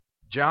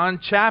John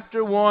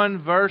chapter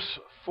 1, verse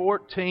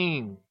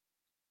 14.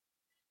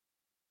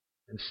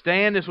 And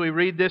stand as we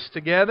read this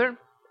together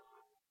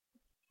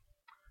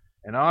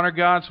and honor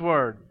God's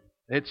Word.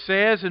 It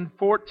says in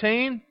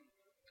 14,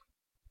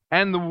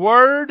 "And the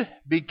Word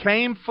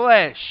became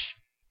flesh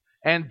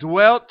and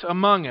dwelt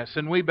among us,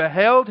 and we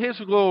beheld His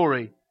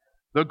glory.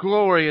 The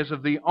glory is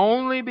of the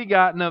only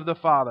begotten of the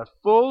Father,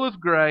 full of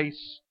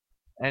grace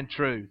and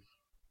truth."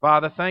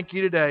 Father, thank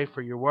you today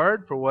for your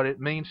Word, for what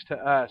it means to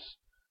us.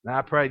 And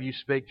I pray that you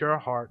speak to our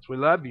hearts. We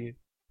love you.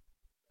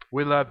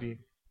 We love you.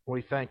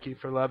 We thank you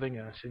for loving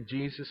us. In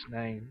Jesus'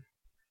 name,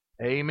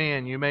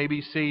 amen. You may be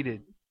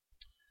seated.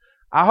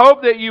 I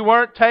hope that you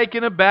weren't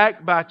taken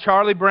aback by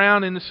Charlie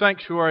Brown in the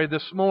sanctuary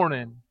this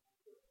morning.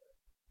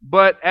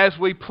 But as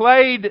we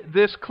played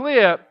this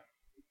clip,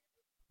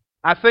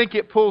 I think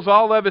it pulls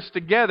all of us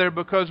together,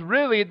 because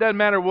really it doesn't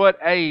matter what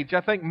age.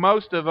 I think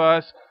most of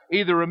us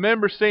either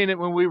remember seeing it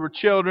when we were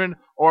children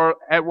or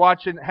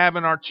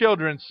having our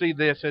children see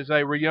this as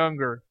they were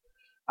younger.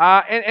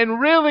 And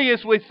really,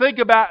 as we think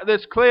about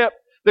this clip,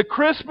 the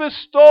Christmas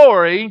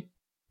story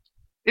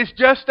is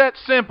just that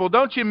simple.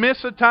 Don't you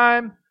miss a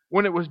time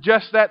when it was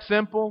just that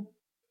simple?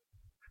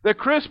 The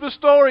Christmas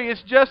story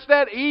is just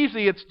that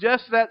easy. It's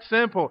just that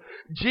simple.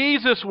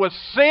 Jesus was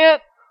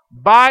sent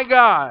by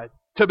God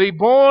to be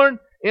born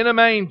in a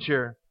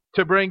manger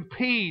to bring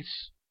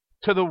peace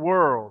to the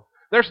world.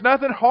 There's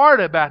nothing hard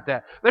about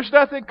that. There's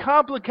nothing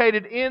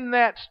complicated in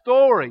that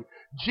story.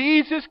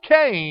 Jesus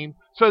came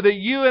so that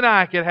you and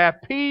I could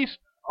have peace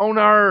on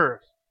our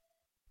earth.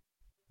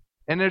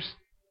 And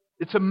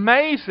it's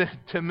amazing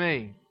to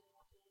me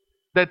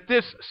that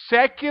this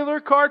secular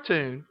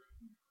cartoon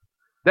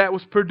that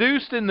was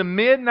produced in the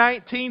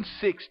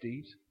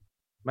mid-1960s,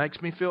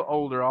 makes me feel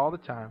older all the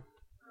time,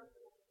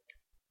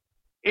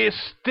 is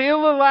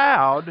still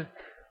allowed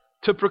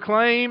to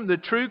proclaim the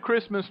true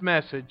Christmas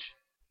message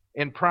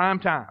in prime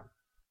time.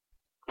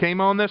 Came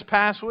on this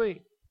past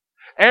week.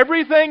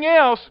 Everything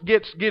else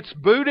gets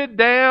booted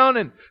down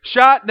and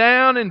shot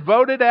down and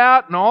voted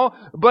out and all,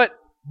 but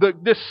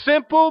the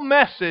simple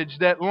message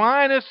that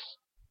Linus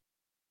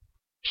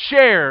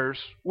shares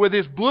with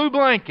his blue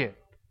blanket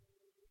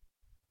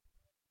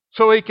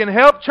so he can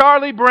help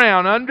Charlie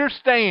Brown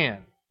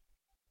understand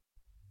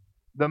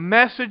the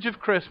message of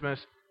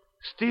Christmas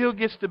still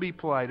gets to be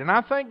played. And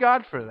I thank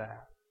God for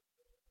that.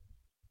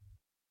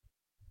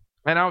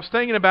 And I was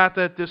thinking about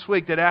that this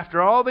week, that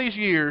after all these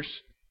years,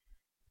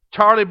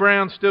 Charlie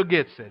Brown still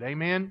gets it.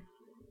 Amen?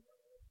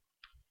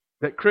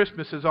 That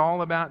Christmas is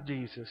all about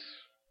Jesus.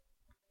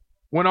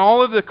 When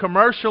all of the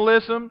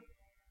commercialism,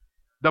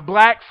 the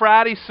Black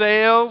Friday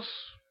sales,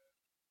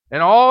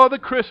 and all the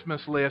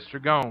Christmas lists are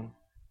gone,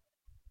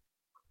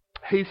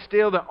 He's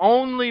still the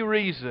only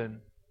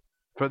reason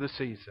for the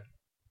season.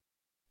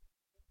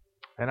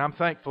 And I'm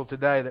thankful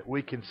today that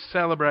we can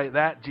celebrate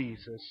that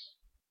Jesus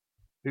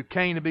who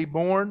came to be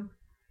born,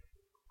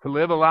 to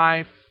live a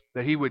life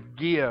that He would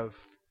give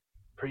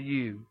for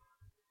you.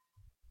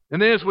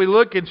 And then as we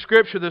look in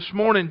Scripture this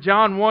morning,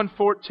 John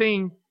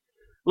 1:14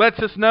 lets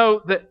us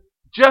know that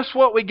just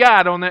what we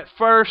got on that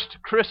first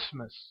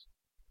Christmas.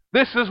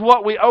 This is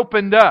what we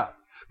opened up.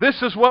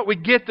 This is what we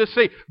get to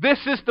see.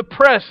 This is the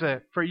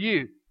present for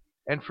you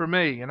and for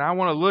me. And I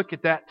want to look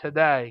at that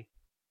today,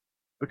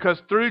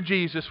 because through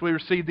Jesus we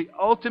receive the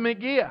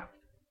ultimate gift.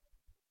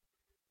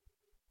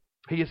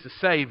 He is the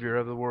Savior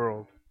of the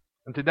world.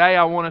 And today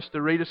I want us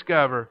to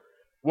rediscover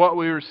what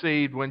we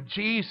received when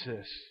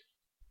Jesus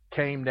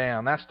came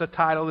down. That's the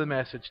title of the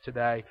message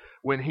today,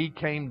 when He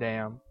came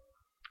down.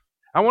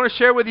 I want to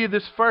share with you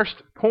this first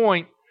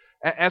point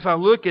as I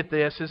look at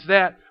this, is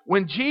that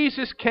when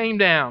Jesus came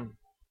down,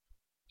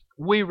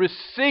 we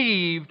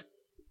received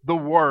the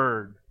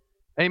Word.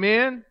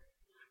 Amen?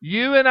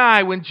 You and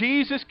I, when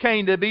Jesus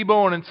came to be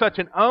born in such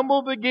an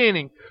humble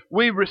beginning,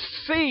 we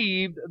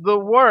received the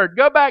Word.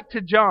 Go back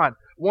to John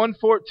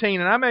 1:14,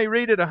 and I may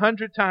read it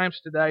 100 times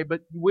today,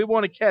 but we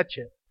want to catch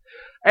it.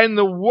 And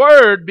the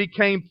Word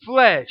became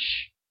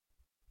flesh.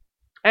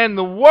 And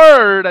the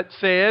Word, it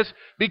says,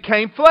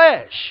 became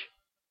flesh,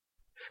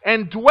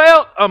 and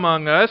dwelt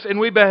among us, and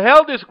we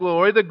beheld His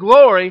glory, the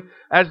glory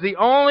as the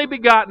only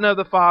begotten of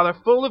the Father,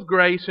 full of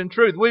grace and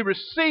truth. We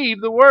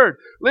received the Word.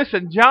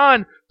 Listen,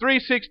 John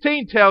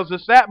 3:16 tells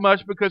us that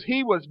much, because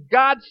He was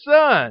God's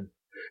Son.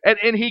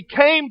 And He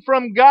came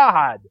from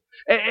God.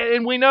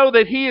 And we know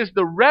that He is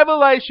the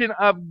revelation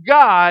of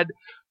God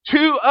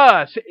to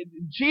us.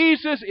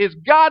 Jesus is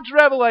God's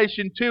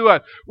revelation to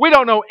us. We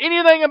don't know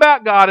anything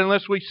about God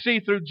unless we see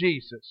through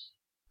Jesus.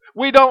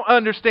 We don't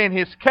understand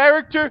His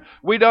character.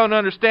 We don't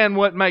understand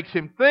what makes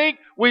Him think.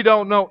 We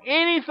don't know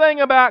anything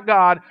about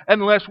God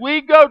unless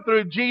we go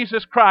through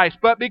Jesus Christ.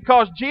 But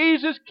because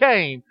Jesus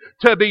came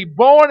to be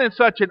born in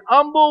such an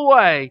humble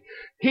way,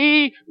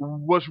 He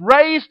was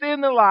raised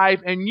in the life,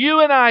 and you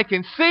and I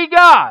can see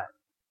God.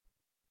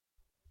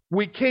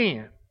 We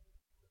can,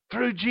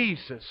 through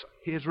Jesus,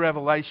 His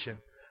revelation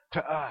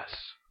to us.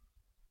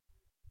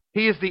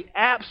 He is the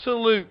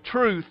absolute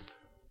truth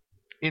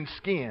in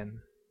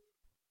skin.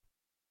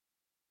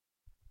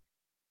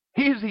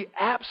 He is the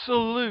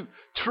absolute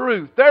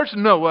truth. There's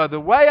no other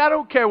way. I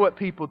don't care what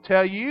people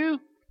tell you.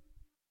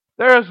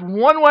 There is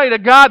one way to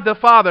God the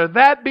Father,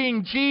 that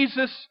being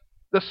Jesus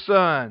the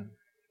Son.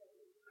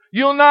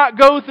 You'll not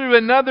go through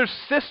another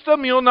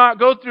system. You'll not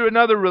go through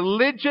another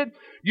religion.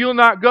 You'll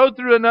not go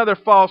through another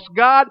false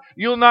god.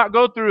 You'll not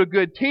go through a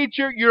good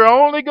teacher. You're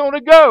only going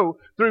to go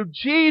through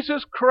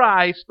Jesus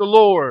Christ the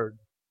Lord.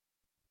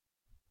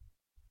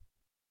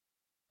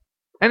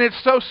 And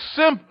it's so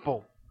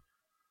simple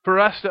for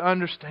us to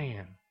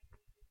understand.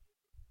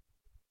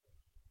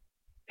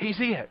 He's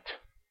it.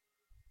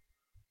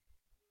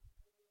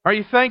 Are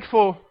you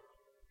thankful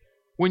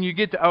when you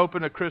get to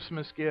open a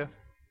Christmas gift?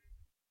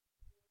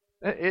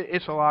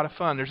 It's a lot of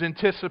fun. There's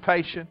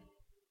anticipation.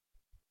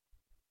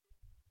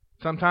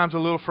 Sometimes a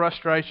little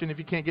frustration if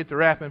you can't get the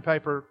wrapping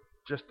paper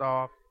just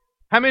off.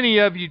 How many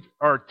of you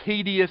are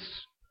tedious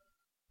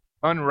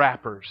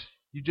unwrappers?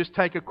 You just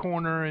take a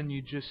corner and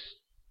you just...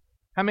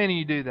 How many of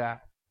you do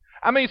that?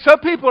 I mean, some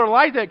people are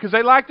like that because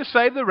they like to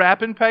save the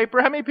wrapping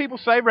paper. How many people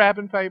save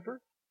wrapping paper?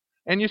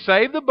 And you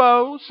save the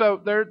bows so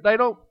they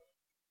don't...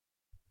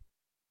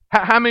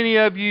 How many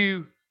of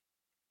you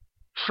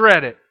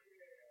shred it?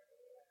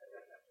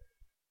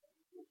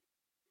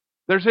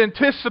 There's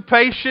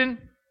anticipation.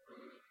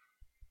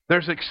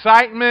 There's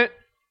excitement.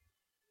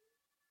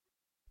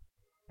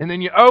 And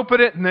then you open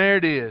it and there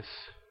it is.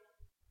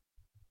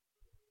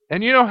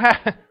 And you don't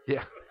have...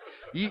 Yeah.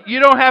 You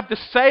don't have to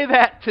say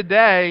that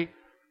today,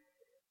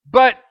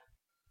 but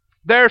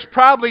there's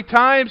probably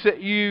times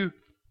that you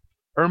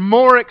are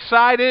more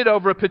excited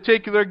over a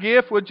particular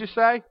gift, would you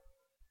say?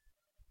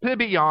 To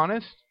be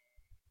honest.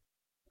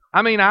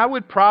 I mean, I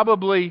would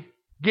probably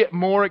get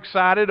more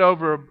excited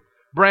over a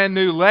brand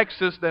new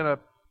Lexus than a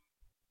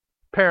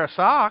pair of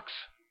socks.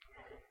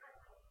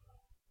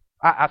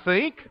 I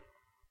think.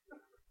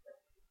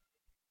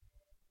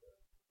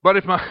 But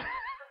if my...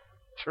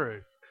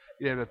 True.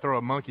 You had to throw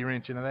a monkey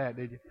wrench into that,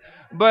 did you?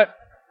 But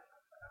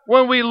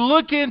when we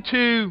look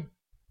into...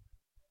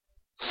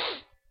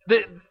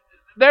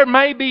 there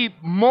may be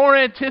more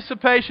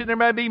anticipation, there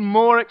may be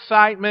more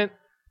excitement.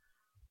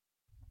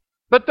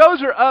 But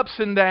those are ups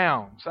and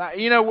downs.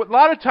 A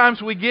lot of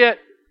times we get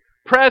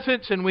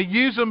presents and we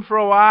use them for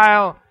a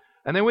while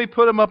and then we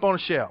put them up on a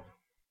shelf.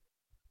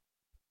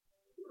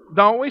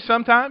 Don't we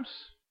sometimes?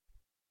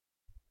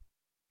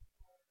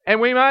 And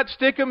we might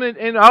stick them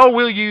in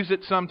we'll use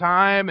it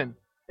sometime. And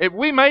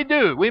we may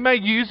do. We may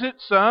use it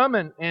some.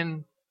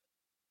 And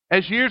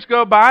as years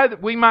go by,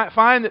 we might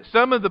find that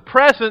some of the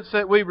presents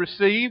that we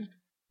received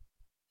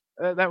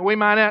that we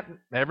might not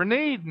never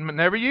need,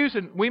 never use,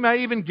 and we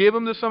may even give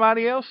them to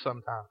somebody else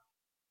sometime.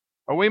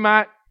 Or we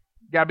might,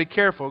 got to be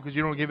careful because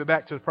you don't give it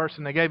back to the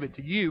person that gave it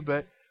to you,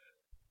 but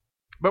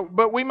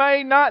we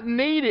may not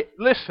need it.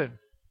 Listen,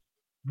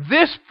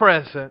 this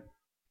present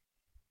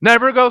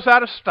never goes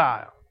out of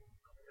style.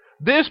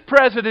 This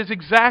present is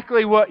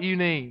exactly what you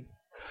need.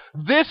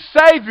 This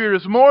Savior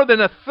is more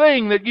than a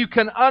thing that you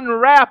can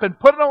unwrap and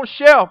put it on a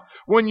shelf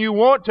when you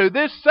want to.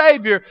 This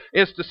Savior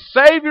is the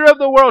Savior of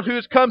the world who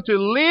has come to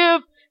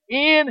live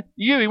in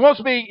you. He wants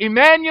to be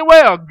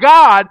Emmanuel,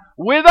 God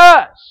with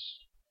us.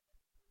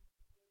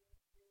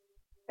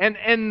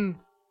 And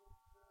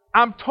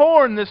I'm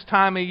torn this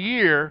time of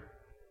year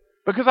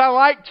because I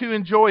like to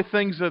enjoy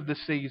things of the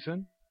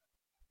season.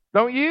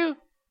 Don't you?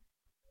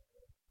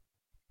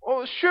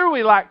 Well, sure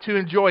we like to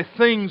enjoy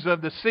things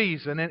of the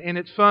season, and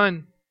it's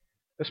fun,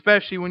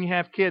 especially when you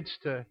have kids,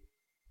 to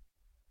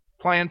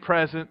plan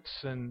presents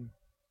and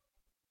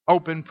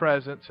open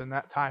presents and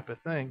that type of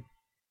thing.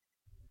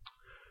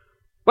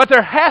 But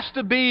there has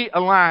to be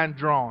a line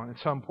drawn at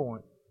some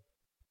point.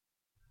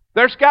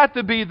 There's got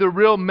to be the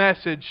real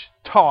message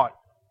taught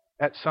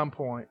at some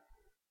point,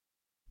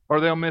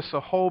 or they'll miss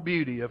the whole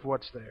beauty of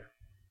what's there.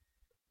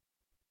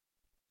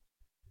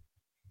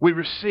 We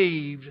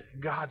received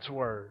God's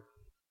Word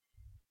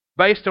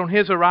based on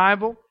His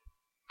arrival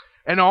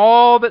and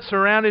all that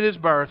surrounded His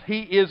birth.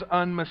 He is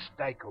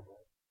unmistakable.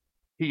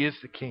 He is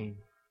the King.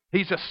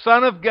 He's the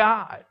Son of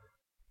God.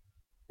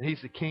 And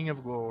He's the King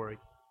of glory.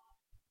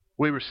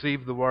 We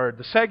received the Word.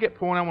 The second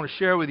point I want to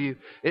share with you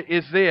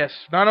is this.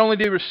 Not only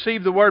did He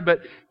receive the Word,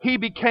 but He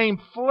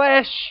became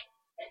flesh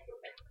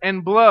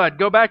and blood.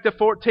 Go back to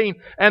 14.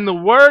 And the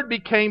Word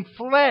became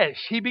flesh.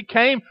 He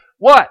became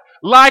what?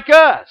 Like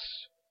us.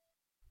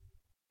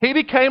 He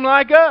became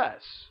like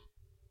us.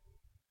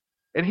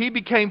 And He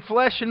became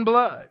flesh and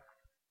blood.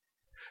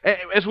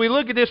 As we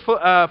look at this,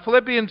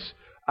 Philippians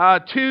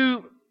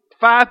 2,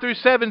 5 through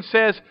 7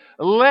 says,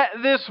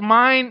 "Let this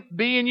mind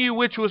be in you,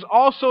 which was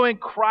also in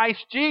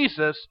Christ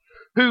Jesus,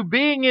 who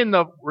being in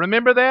the,"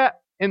 remember that?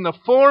 "In the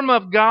form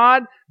of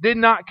God, did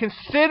not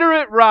consider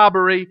it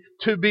robbery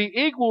to be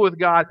equal with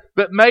God,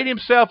 but made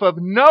Himself of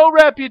no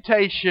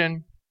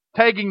reputation,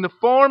 taking the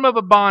form of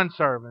a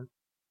bondservant,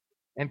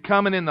 and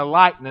coming in the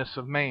likeness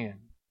of man."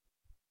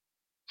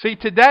 See,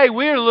 today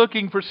we're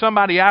looking for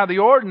somebody out of the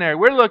ordinary.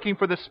 We're looking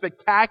for the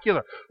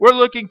spectacular. We're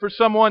looking for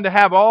someone to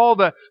have all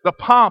the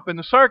pomp and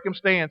the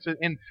circumstance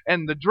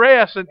and the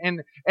dress.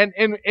 And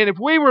if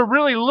we were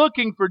really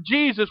looking for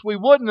Jesus, we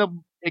wouldn't have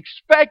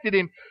expected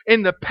Him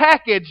in the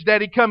package that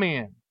He come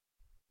in.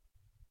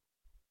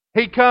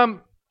 He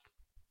come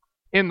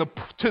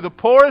to the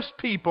poorest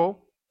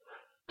people,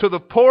 to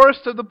the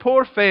poorest of the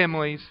poor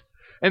families,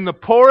 in the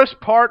poorest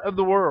part of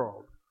the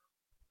world.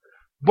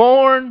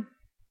 Born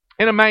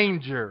in a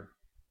manger,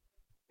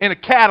 in a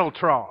cattle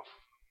trough.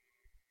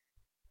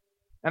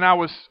 And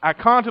I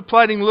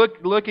contemplating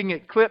looking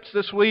at clips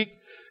this week,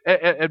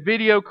 at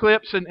video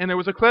clips, and there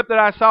was a clip that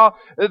I saw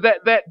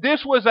that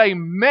this was a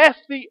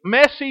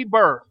messy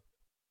birth.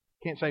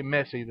 Can't say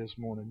messy this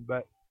morning,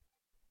 but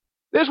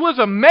this was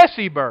a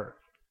messy birth.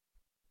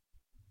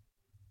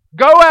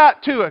 Go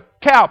out to a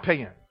cow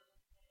pen.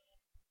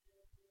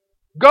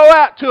 Go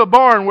out to a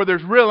barn where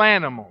there's real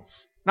animals,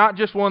 not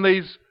just one of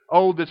these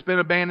old that's been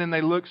abandoned.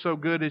 They look so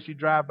good as you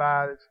drive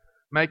by. It's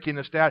making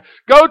a stout.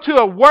 Go to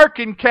a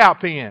working cow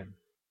pen.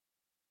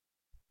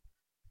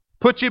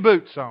 Put your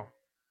boots on.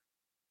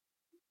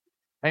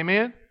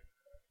 Amen?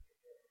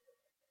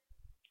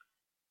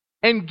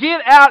 And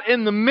get out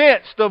in the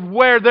midst of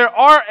where there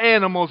are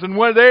animals and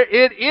where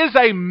it is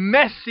a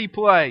messy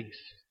place.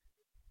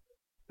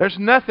 There's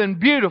nothing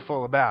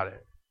beautiful about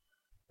it.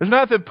 There's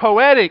nothing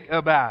poetic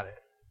about it.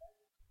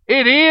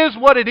 It is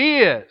what it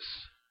is.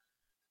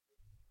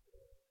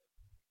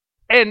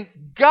 And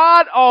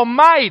God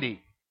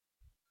Almighty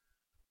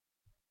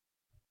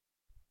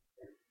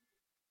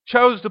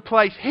chose to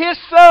place His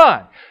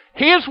Son,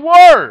 His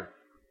Word,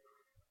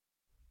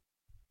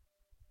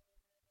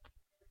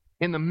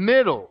 in the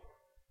middle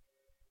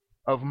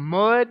of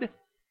mud,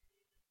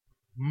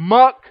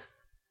 muck,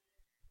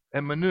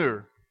 and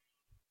manure.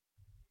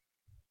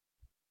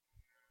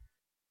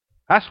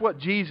 That's what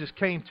Jesus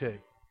came to.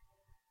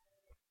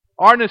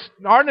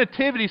 Our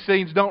nativity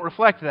scenes don't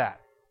reflect that.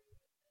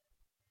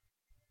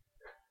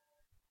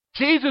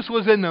 Jesus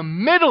was in the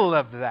middle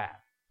of that.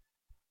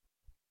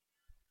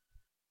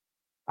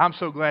 I'm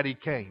so glad He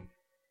came.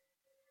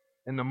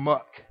 In the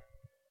muck,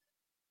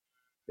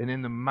 and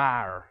in the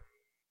mire,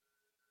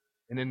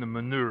 and in the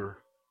manure.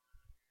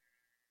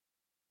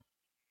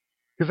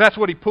 Because that's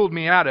what He pulled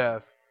me out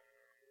of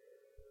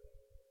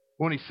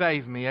when He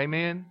saved me.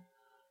 Amen?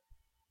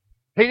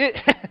 He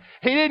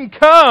didn't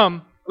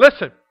come,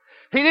 listen,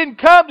 He didn't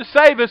come to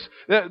save us.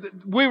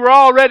 We were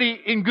already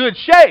in good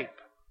shape.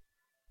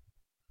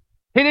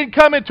 He didn't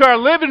come into our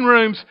living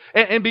rooms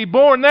and be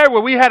born there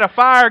where we had a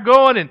fire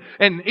going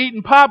and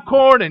eating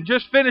popcorn and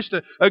just finished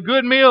a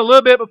good meal a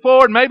little bit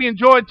before and maybe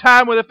enjoyed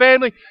time with the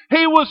family.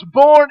 He was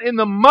born in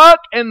the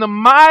muck and the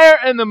mire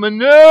and the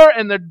manure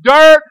and the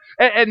dirt,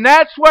 and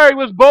that's where He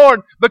was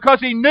born because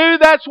He knew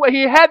that's what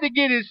He had to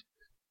get His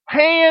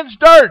hands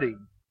dirty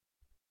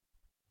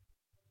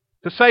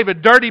to save a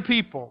dirty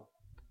people,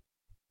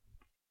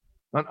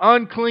 an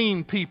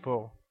unclean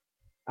people,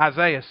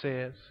 Isaiah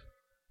says.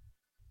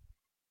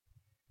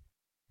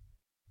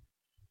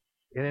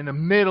 And in the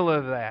middle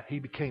of that, He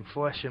became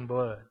flesh and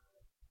blood.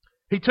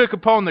 He took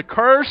upon the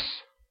curse.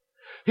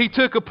 He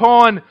took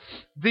upon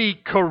the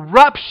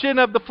corruption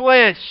of the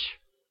flesh.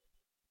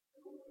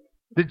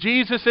 Did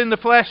Jesus in the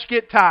flesh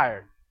get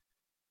tired?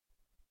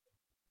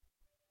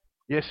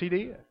 Yes, He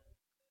did.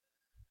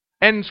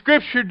 And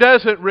Scripture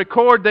doesn't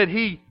record that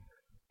He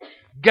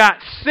got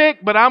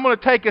sick, but I'm going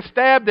to take a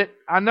stab that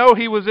I know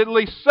He was at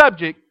least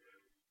subject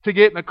to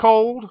getting a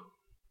cold,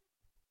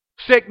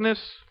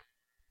 sickness,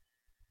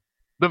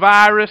 the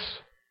virus.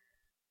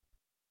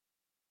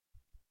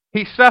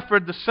 He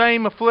suffered the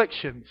same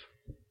afflictions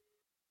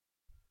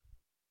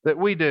that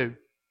we do.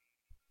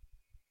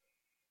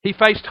 He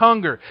faced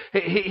hunger.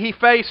 He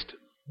faced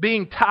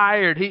being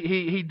tired.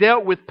 He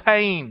dealt with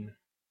pain.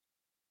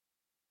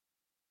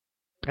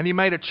 And He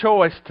made a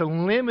choice to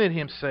limit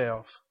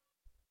Himself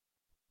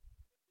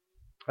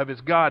of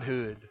His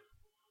godhood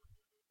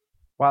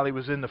while He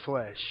was in the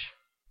flesh.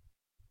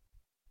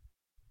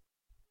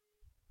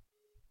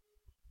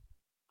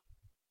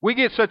 We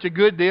get such a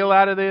good deal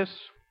out of this.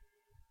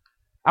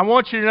 I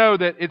want you to know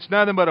that it's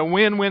nothing but a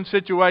win-win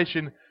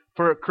situation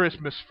for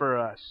Christmas for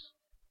us.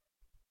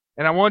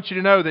 And I want you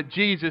to know that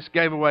Jesus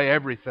gave away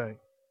everything.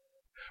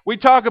 We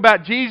talk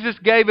about Jesus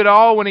gave it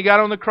all when He got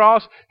on the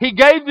cross. He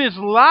gave His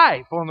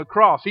life on the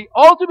cross. He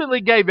ultimately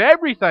gave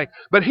everything.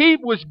 But He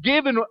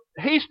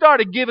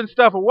started giving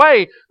stuff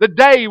away the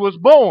day He was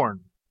born.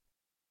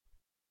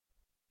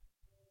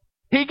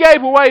 He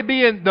gave away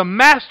being the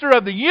master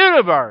of the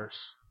universe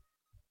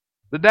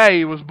the day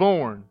He was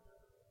born.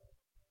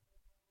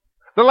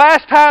 The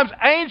last times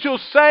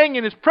angels sang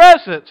in His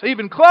presence,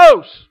 even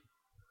close,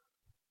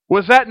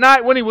 was that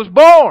night when He was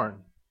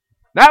born.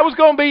 That was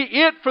going to be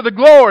it for the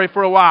glory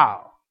for a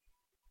while.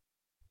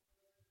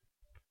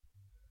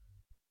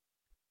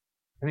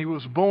 And He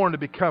was born to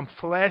become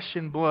flesh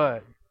and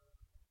blood.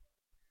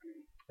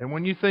 And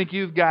when you think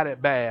you've got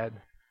it bad,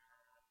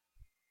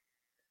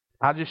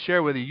 I'll just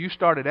share with you, you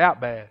started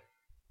out bad.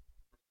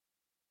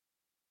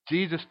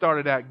 Jesus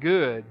started out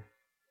good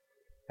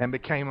and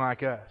became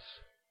like us.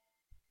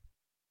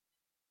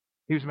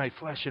 He was made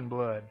flesh and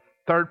blood.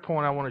 Third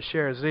point I want to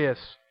share is this.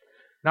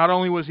 Not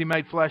only was He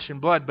made flesh and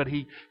blood, but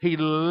He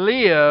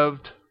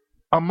lived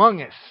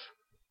among us.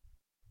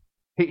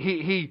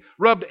 He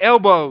rubbed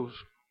elbows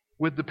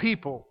with the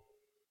people.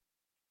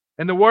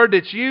 And the word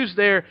that's used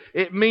there,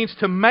 it means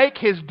to make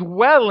His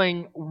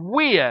dwelling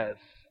with.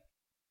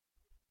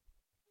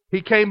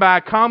 He came by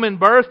a common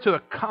birth to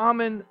a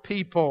common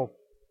people.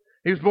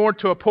 He was born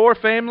to a poor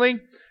family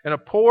in a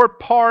poor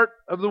part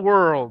of the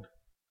world.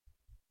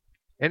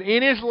 And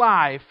in His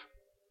life,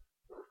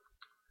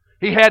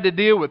 He had to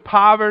deal with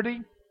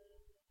poverty.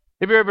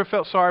 Have you ever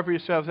felt sorry for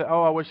yourself? Said,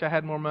 "Oh, I wish I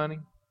had more money"?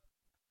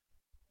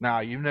 No,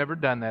 you've never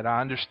done that.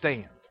 I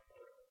understand.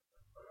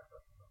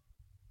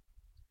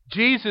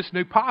 Jesus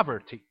knew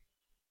poverty.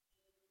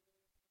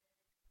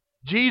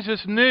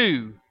 Jesus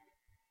knew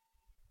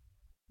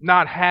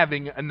not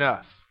having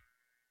enough.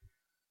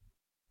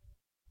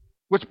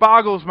 Which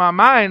boggles my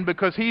mind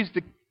because He's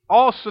the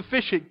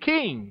all-sufficient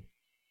King.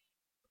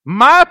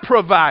 My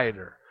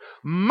provider.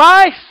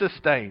 My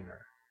sustainer.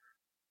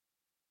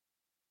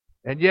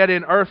 And yet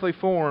in earthly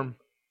form,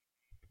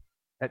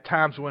 at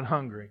times went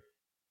hungry.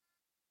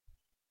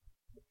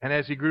 And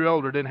as He grew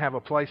older, didn't have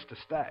a place to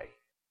stay.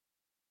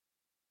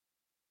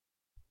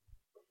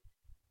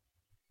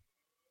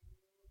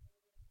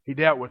 He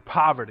dealt with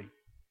poverty.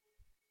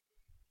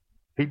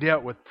 He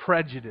dealt with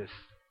prejudice.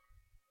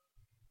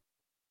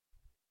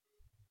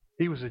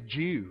 He was a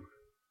Jew.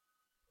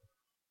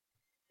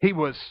 He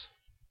was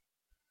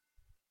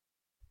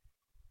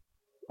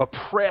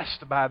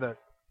oppressed by the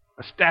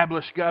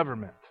established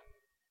government.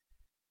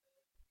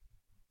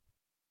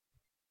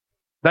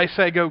 They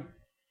say, "Go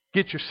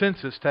get your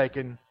census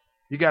taken."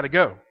 You got to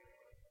go.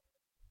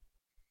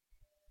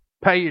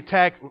 Pay your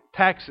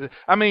taxes.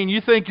 I mean, you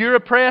think you're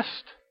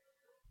oppressed?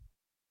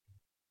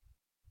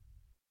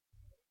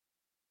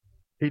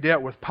 He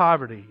dealt with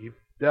poverty. He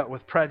dealt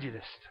with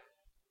prejudice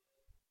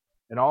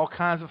and all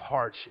kinds of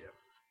hardship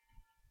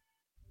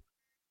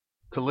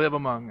to live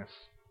among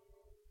us.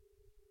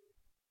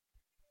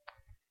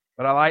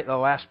 But I like the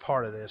last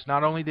part of this.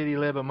 Not only did He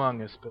live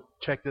among us, but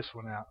check this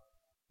one out.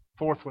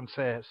 Fourth one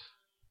says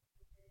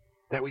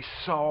that we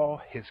saw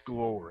His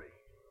glory.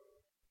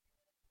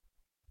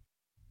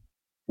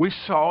 We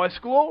saw His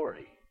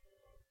glory.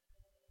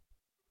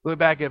 Look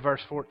back at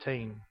verse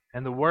 14.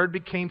 And the Word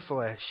became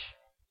flesh,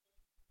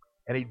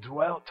 and He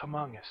dwelt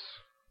among us.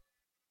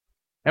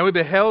 And we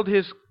beheld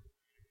His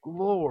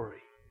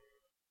glory.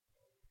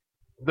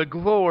 The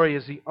glory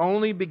is the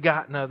only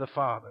begotten of the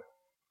Father,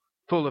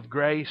 full of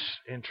grace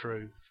and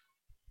truth.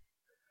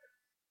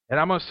 And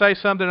I'm going to say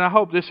something, I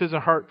hope this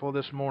isn't hurtful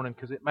this morning,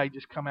 because it may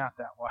just come out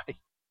that way.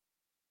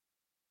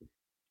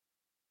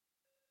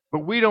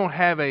 But we don't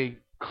have a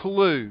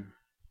clue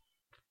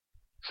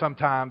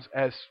sometimes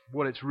as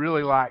what it's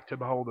really like to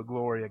behold the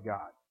glory of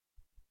God.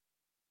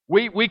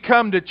 We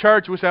come to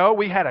church, we say, "Oh,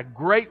 we had a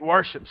great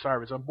worship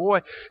service. And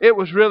boy, it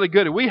was really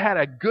good. We had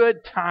a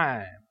good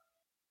time."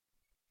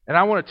 And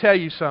I want to tell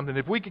you something.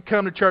 If we could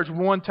come to church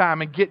one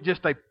time and get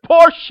just a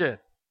portion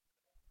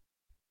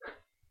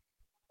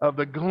of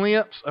the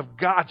glimpse of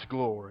God's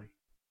glory,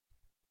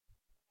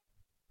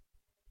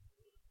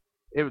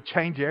 it would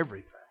change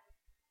everything.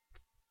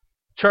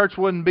 Church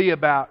wouldn't be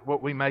about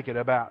what we make it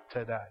about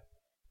today.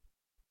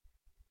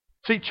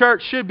 See,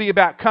 church should be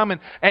about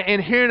coming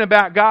and hearing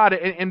about God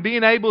and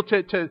being able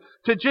to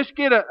just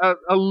get a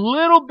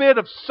little bit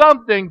of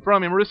something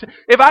from Him.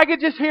 If I could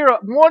just hear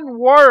one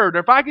word, or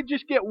if I could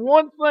just get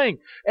one thing.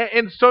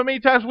 And so many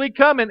times we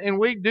come and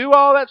we do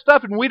all that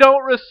stuff and we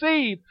don't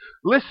receive.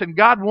 Listen,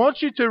 God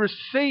wants you to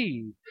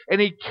receive. And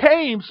He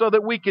came so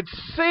that we could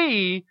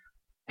see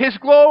His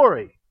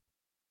glory.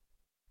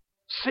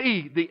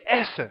 See the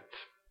essence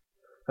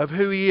of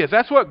who He is.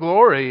 That's what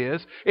glory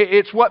is.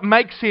 It's what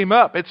makes Him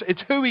up.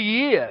 It's who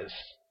He is.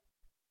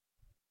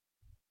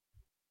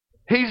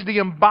 He's the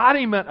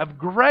embodiment of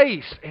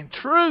grace and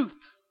truth.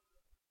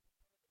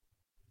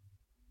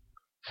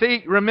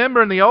 See,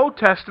 remember in the Old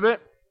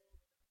Testament,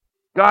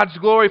 God's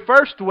glory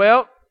first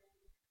dwelt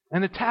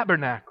in the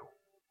tabernacle.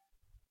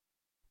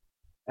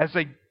 As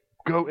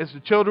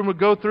the children would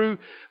go through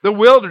the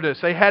wilderness,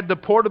 they had the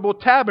portable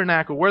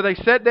tabernacle where they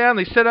sat down,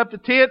 they set up the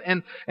tent,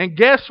 and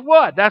guess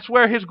what? That's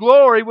where His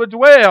glory would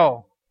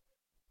dwell.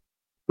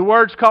 The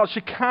word's called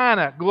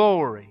Shekinah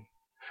glory.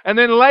 And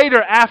then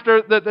later,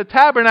 after the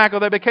tabernacle,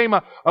 they became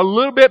a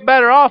little bit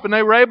better off, and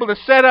they were able to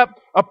set up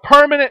a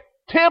permanent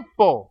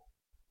temple.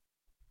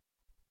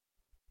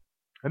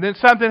 And then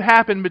something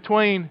happened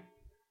between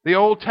the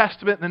Old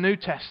Testament and the New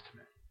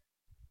Testament.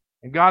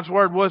 And God's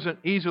Word wasn't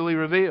easily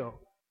revealed.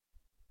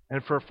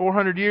 And for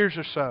 400 years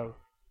or so,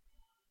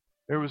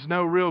 there was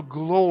no real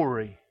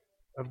glory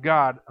of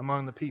God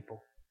among the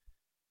people.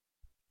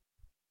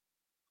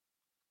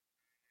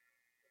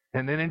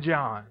 And then in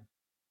John,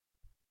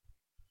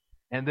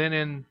 and then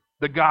in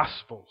the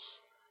Gospels,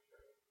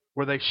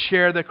 where they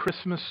share the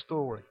Christmas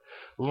story.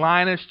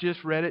 Linus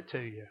just read it to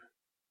you.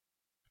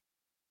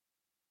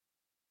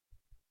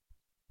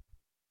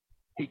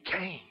 He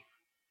came.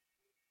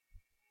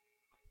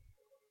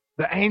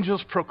 The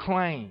angels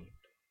proclaimed.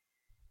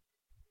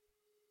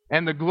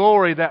 And the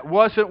glory that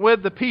wasn't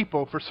with the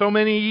people for so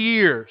many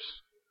years,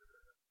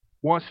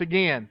 once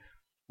again,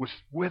 was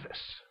with us.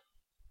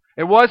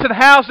 It wasn't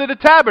housed in a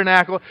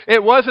tabernacle.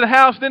 It wasn't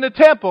housed in a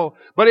temple.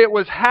 But it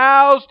was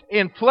housed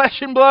in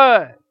flesh and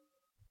blood.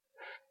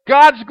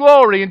 God's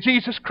glory in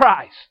Jesus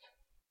Christ.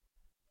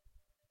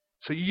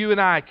 So you and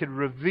I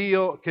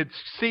could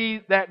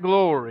see that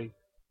glory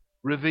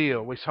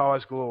revealed. We saw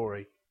His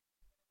glory.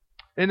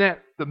 Isn't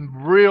that the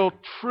real,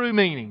 true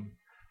meaning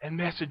and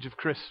message of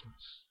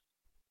Christmas?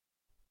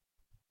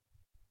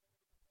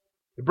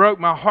 It broke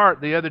my heart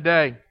the other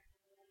day.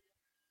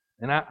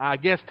 And I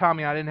guess,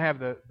 Tommy, I didn't have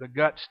the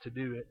guts to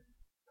do it.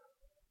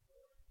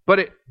 But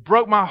it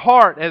broke my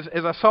heart as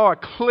I saw a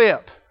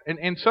clip.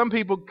 And some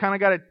people kind of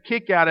got a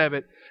kick out of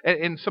it.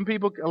 And some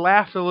people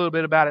laughed a little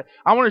bit about it.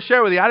 I want to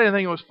share with you, I didn't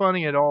think it was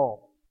funny at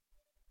all.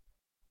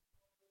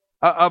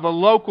 Of a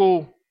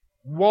local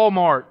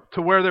Walmart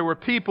to where there were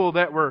people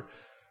that were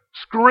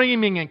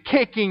screaming and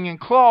kicking and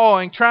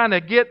clawing, trying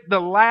to get the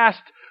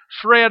last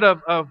shred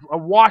of a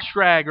wash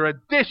rag or a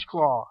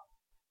dishcloth.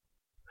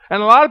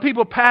 And a lot of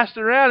people passed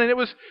it around, and it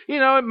was,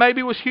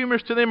 maybe it was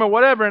humorous to them or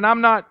whatever, and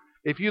I'm not,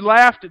 if you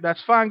laughed,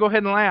 that's fine, go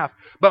ahead and laugh.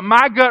 But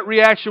my gut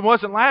reaction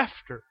wasn't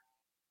laughter.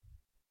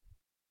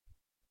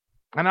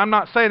 And I'm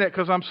not saying that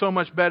because I'm so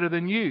much better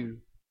than you.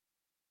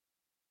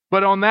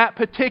 But on that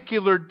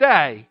particular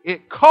day,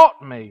 it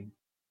caught me.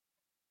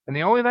 And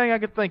the only thing I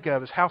could think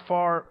of is how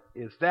far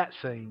is that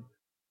scene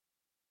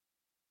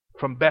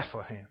from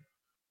Bethlehem?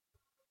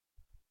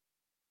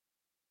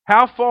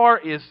 How far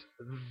is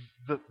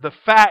the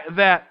fact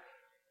that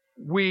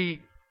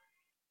we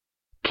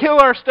kill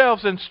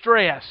ourselves in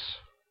stress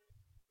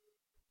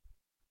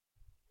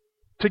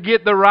to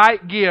get the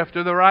right gift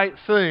or the right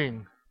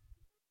thing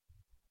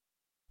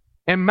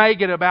and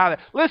make it about it?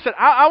 Listen,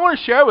 I want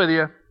to share with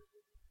you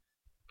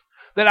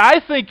that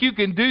I think you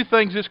can do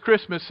things this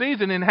Christmas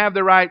season and have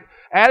the right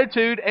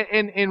attitude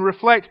and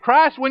reflect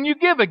Christ when you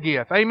give a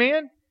gift.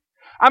 Amen?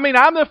 I mean,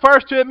 I'm the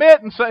first to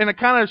admit, and I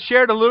kind of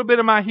shared a little bit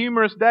of my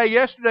humorous day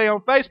yesterday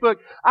on Facebook.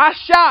 I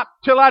shopped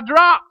till I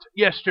dropped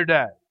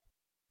yesterday.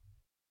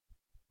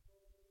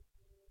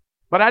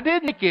 But I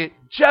didn't make it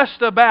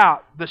just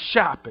about the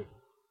shopping.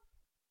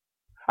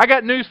 I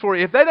got news for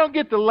you. If they don't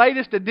get the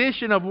latest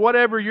edition of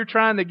whatever you're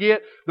trying to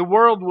get, the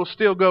world will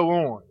still go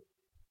on.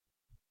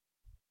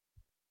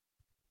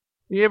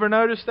 You ever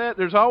notice that?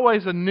 There's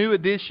always a new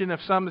edition of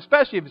something,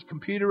 especially if it's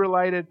computer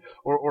related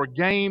or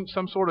game,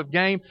 some sort of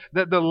game.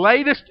 That the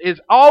latest is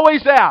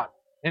always out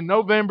in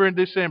November and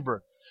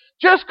December.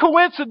 Just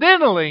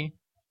coincidentally,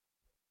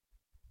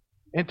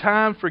 in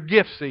time for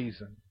gift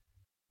season.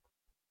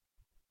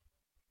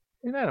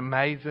 Isn't that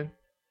amazing?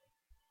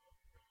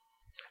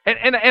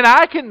 And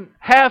I can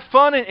have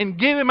fun in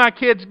giving my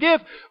kids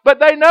gifts,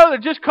 but they know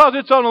that just because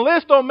it's on a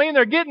list don't mean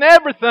they're getting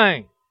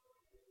everything.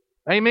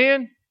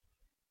 Amen?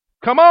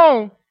 Come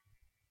on.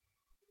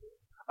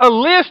 A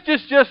list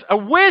is just, a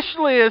wish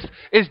list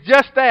is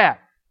just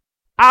that.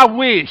 I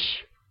wish.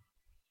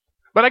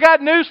 But I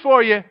got news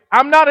for you.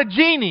 I'm not a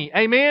genie.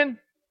 Amen?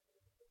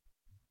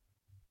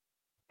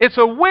 It's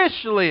a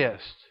wish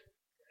list.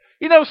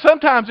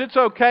 Sometimes it's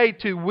okay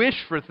to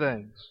wish for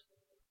things.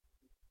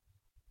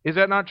 Is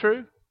that not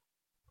true?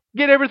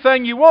 Get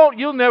everything you want,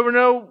 you'll never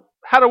know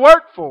how to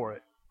work for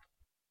it.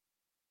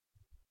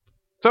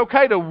 It's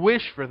okay to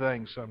wish for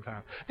things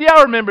sometimes. Do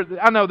y'all remember,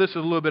 I know this is a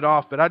little bit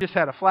off, but I just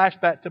had a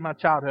flashback to my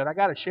childhood. I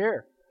got to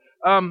share.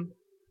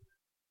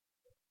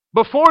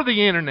 Before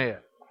the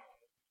internet.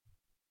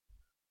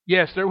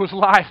 Yes, there was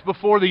life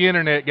before the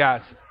internet,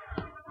 guys.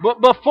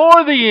 But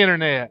before the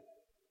internet,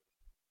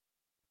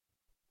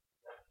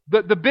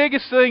 the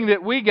biggest thing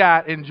that we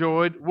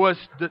enjoyed was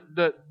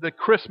the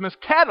Christmas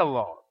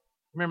catalog.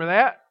 Remember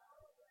that?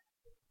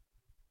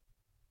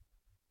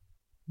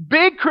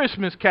 Big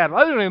Christmas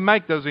catalog. I don't even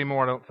make those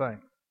anymore, I don't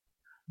think.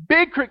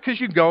 Because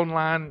you go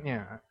online,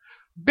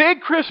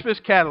 Big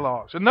Christmas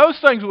catalogs. And those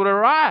things would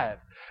arrive.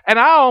 And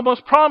I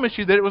almost promise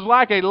you that it was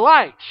like a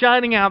light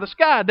shining out of the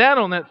sky down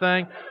on that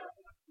thing.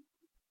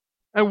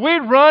 And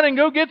we'd run and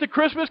go get the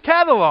Christmas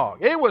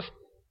catalog.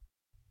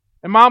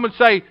 And Mom would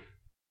say,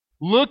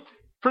 look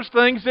for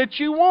things that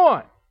you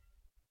want.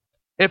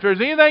 If there's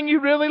anything you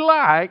really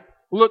like,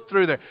 look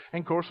through there. And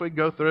of course we'd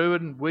go through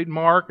it and we'd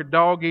mark a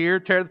dog ear,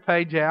 tear the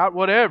page out,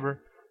 whatever.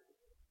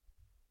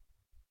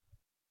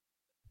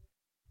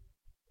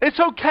 It's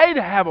okay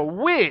to have a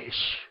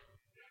wish.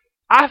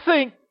 I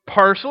think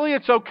personally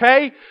it's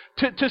okay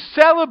to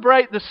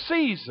celebrate the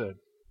season.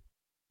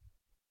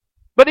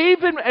 But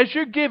even as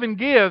you're giving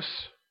gifts,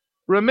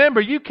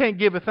 remember you can't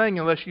give a thing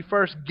unless you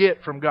first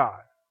get from God.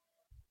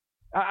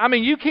 I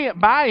mean, you can't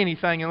buy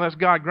anything unless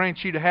God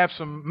grants you to have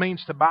some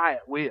means to buy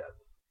it with.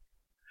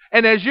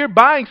 And as you're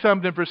buying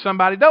something for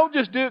somebody, don't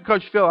just do it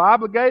because you feel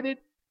obligated.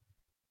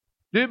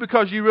 Do it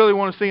because you really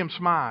want to see them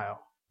smile.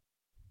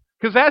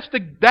 Because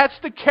that's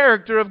the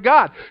character of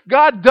God.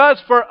 God does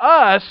for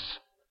us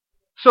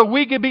so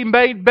we can be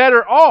made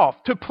better off,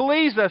 to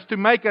please us, to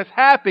make us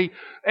happy,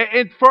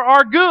 and for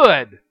our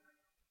good.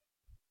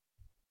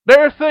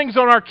 There are things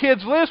on our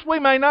kids' list we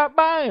may not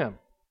buy them.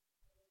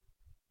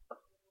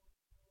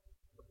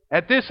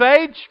 At this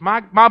age,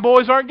 my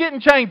boys aren't getting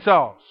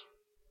chainsaws.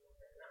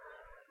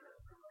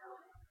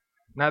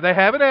 Now, they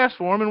haven't asked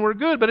for them and we're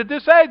good, but at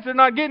this age, they're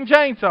not getting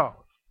chainsaws.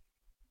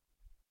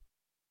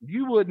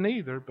 You wouldn't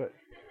either, but...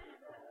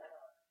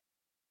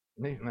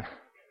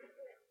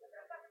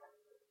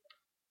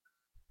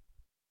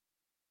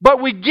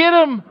 But we get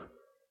them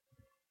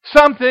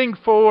something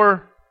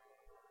for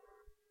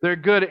their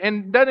good.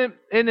 And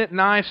isn't it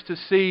nice to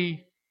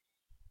see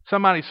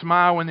somebody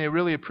smile when they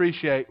really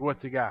appreciate what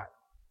they got?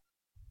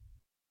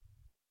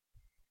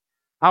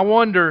 I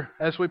wonder,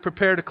 as we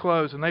prepare to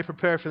close and they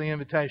prepare for the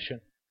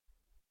invitation,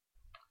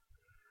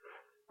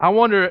 I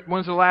wonder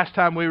when's the last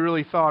time we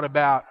really thought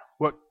about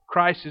what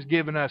Christ has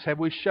given us. Have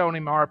we shown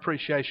Him our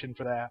appreciation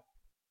for that?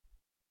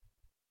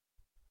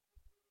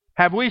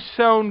 Have we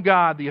shown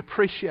God the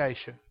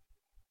appreciation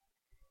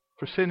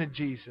for sending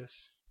Jesus?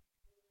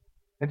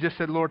 And just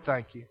said, Lord,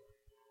 thank you.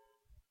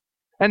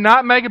 And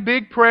not make a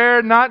big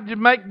prayer, not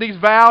make these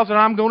vows, and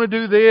I'm going to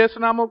do this,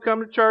 and I'm going to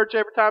come to church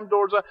every time the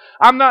doors are.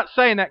 I'm not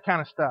saying that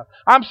kind of stuff.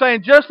 I'm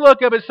saying just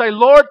look up and say,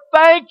 Lord,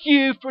 thank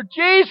you for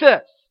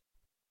Jesus.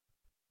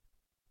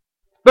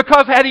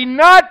 Because had He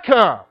not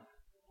come,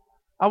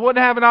 I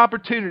wouldn't have an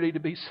opportunity to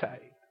be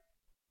saved.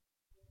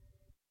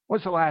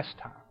 When's the last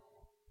time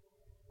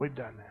we've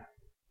done that?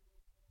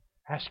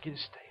 Ask you to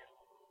stand.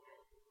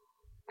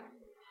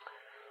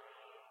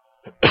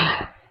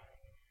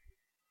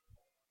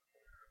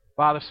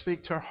 Father,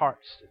 speak to our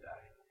hearts today.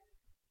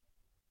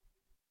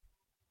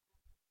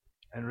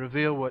 And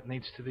reveal what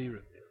needs to be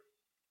revealed.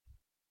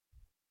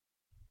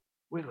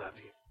 We love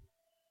you.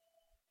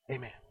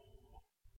 Amen.